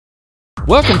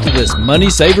Welcome to this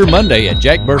Money Saver Monday at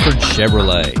Jack Burford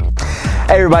Chevrolet.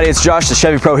 Hey everybody, it's Josh, the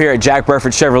Chevy Pro here at Jack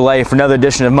Burford Chevrolet for another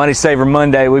edition of Money Saver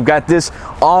Monday. We've got this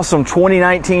awesome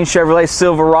 2019 Chevrolet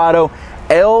Silverado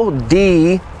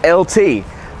LDLT.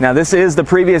 Now this is the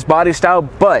previous body style,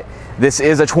 but this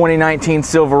is a 2019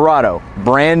 Silverado.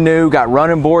 Brand new, got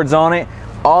running boards on it,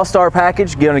 all-star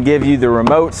package, going to give you the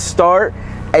remote start,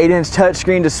 8-inch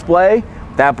touchscreen display,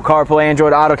 the Apple CarPlay,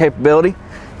 Android Auto capability,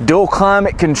 dual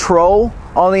climate control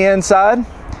on the inside.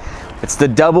 It's the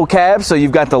double cab, so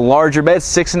you've got the larger bed,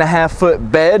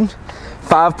 6.5-foot bed,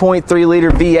 5.3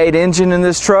 liter V8 engine in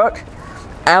this truck,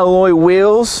 alloy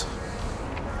wheels.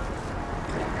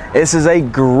 This is a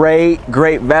great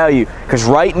value because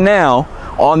right now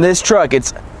on this truck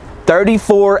it's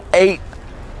 $34,800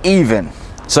 even.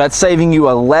 So that's saving you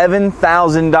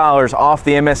 $11,000 off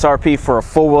the MSRP for a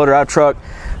four-wheel drive truck,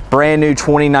 brand new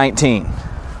 2019.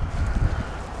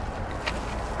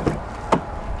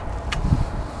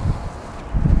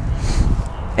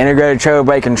 Integrated trailer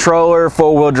brake controller,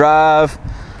 four-wheel drive,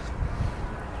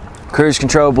 cruise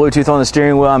control, Bluetooth on the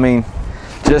steering wheel. I mean,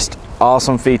 just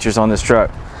awesome features on this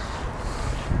truck.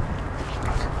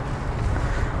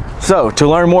 So to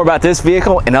learn more about this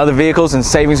vehicle and other vehicles and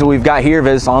savings that we've got here,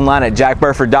 visit us online at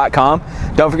jackburford.com.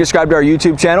 Don't forget to subscribe to our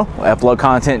YouTube channel. We upload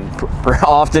content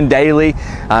often, daily.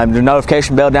 The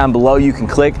notification bell down below you can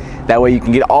click. That way you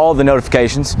can get all the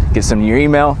notifications, get some in your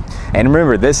email. And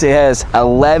remember, this has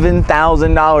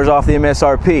 $11,000 off the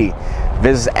MSRP.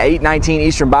 Visit 819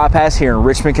 Eastern Bypass here in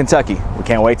Richmond, Kentucky. We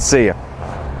can't wait to see you.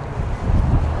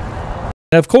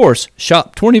 And of course,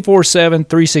 shop 24/7,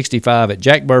 365 at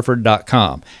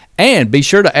jackburford.com. And be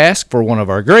sure to ask for one of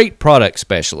our great product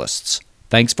specialists.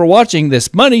 Thanks for watching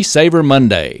this Money Saver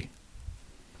Monday.